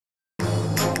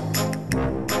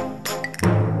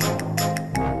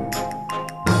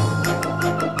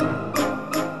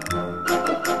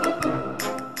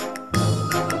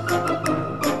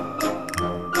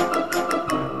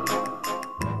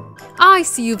I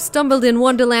see you've stumbled in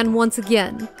Wonderland once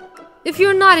again. If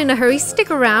you're not in a hurry, stick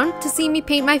around to see me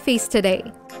paint my face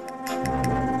today.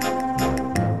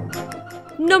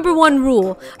 Number 1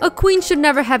 rule, a queen should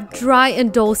never have dry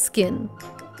and dull skin.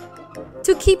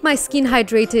 To keep my skin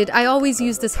hydrated, I always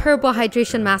use this herbal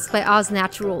hydration mask by Oz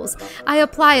Naturals. I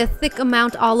apply a thick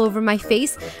amount all over my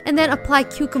face and then apply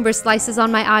cucumber slices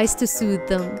on my eyes to soothe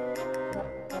them.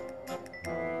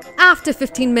 After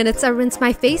 15 minutes, I rinse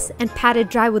my face and pat it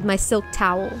dry with my silk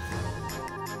towel.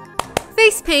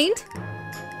 Face paint.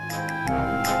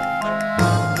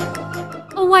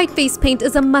 A white face paint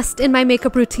is a must in my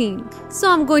makeup routine, so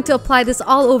I'm going to apply this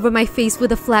all over my face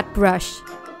with a flat brush.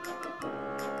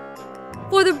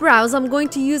 For the brows, I'm going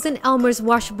to use an Elmers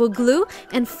washable glue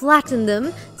and flatten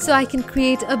them so I can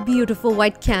create a beautiful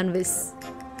white canvas.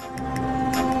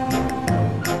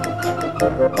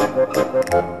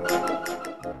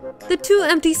 The 2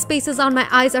 empty spaces on my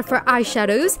eyes are for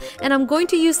eyeshadows, and I'm going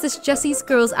to use this Jessie's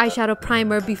Girls eyeshadow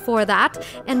primer before that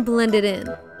and blend it in.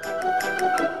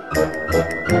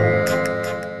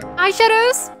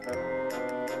 Eyeshadows?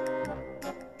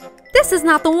 This is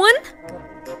not the one!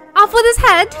 Off with his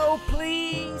head! Oh,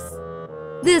 please!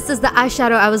 This is the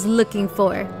eyeshadow I was looking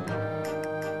for.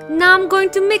 Now I'm going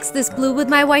to mix this blue with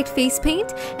my white face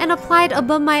paint and apply it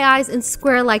above my eyes in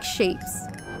square-like shapes.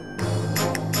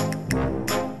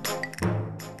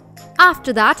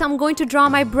 After that, I'm going to draw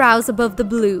my brows above the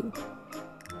blue.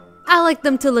 I like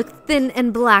them to look thin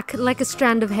and black like a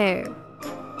strand of hair.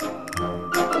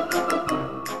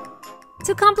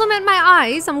 To complement my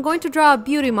eyes, I'm going to draw a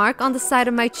beauty mark on the side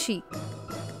of my cheek.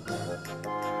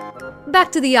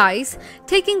 Back to the eyes.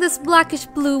 Taking this blackish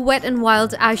blue Wet n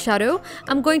Wild eyeshadow,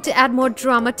 I'm going to add more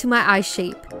drama to my eye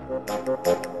shape.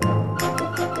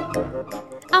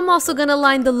 I'm also gonna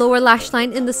line the lower lash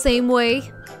line in the same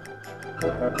way.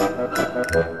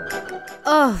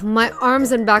 Ugh, my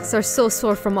arms and backs are so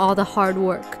sore from all the hard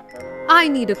work. I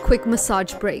need a quick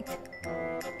massage break.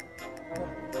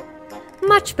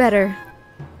 Much better.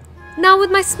 Now with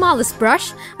my smallest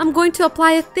brush, I'm going to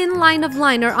apply a thin line of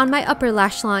liner on my upper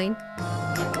lash line.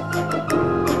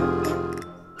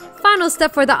 Final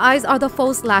step for the eyes are the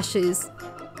false lashes.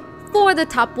 For the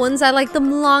top ones, I like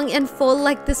them long and full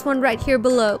like this one right here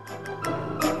below.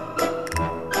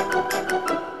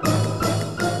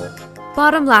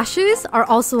 Bottom lashes are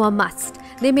also a must.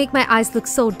 They make my eyes look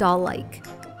so doll-like.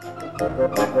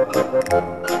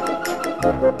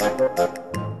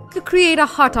 To create a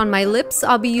heart on my lips,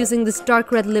 I'll be using this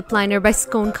dark red lip liner by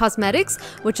Scone Cosmetics,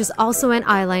 which is also an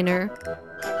eyeliner.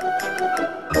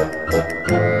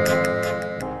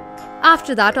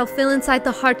 After that, I'll fill inside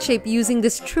the heart shape using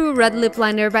this true red lip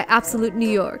liner by Absolute New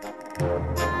York.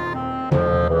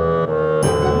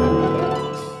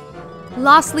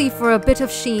 Lastly, for a bit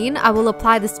of sheen, I will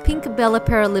apply this pink Bella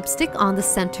Para lipstick on the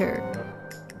center.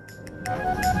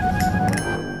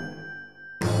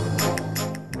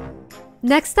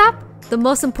 Next up, the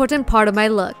most important part of my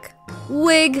look.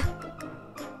 Wig!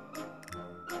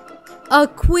 A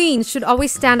queen should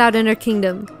always stand out in her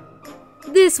kingdom.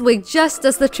 This wig just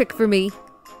does the trick for me.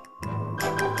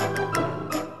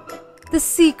 The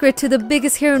secret to the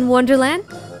biggest hair in Wonderland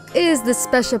is the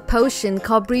special potion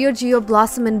called Briogeo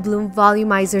Blossom and Bloom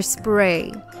Volumizer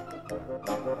Spray.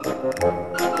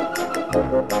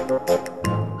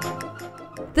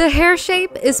 The hair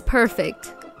shape is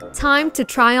perfect. Time to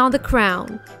try on the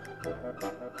crown.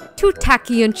 Too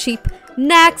tacky and cheap.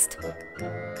 Next!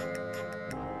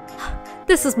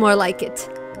 This is more like it.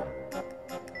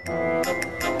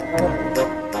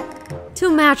 To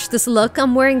match this look,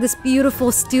 I'm wearing this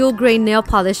beautiful steel gray nail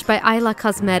polish by Isla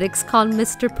Cosmetics called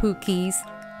Mr. Pookie's.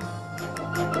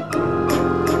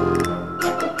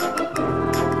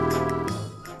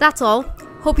 That's all.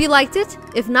 Hope you liked it.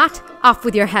 If not, off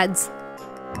with your heads.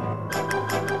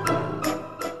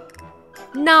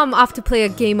 Now I'm off to play a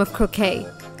game of croquet.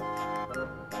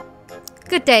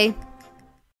 Good day.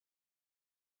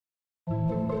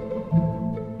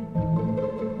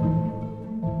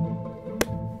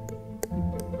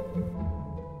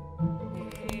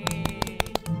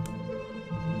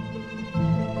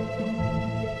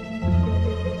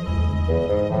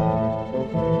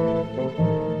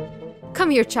 Come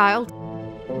here, child.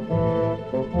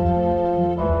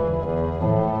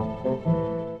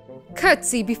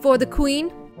 Curtsy before the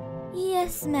Queen.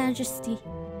 Yes, Majesty.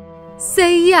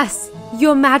 Say yes,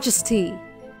 Your Majesty.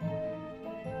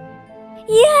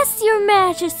 Yes, Your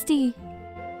Majesty.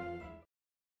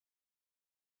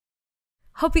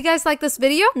 Hope you guys like this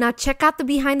video. Now check out the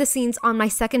behind the scenes on my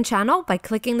second channel by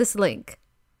clicking this link.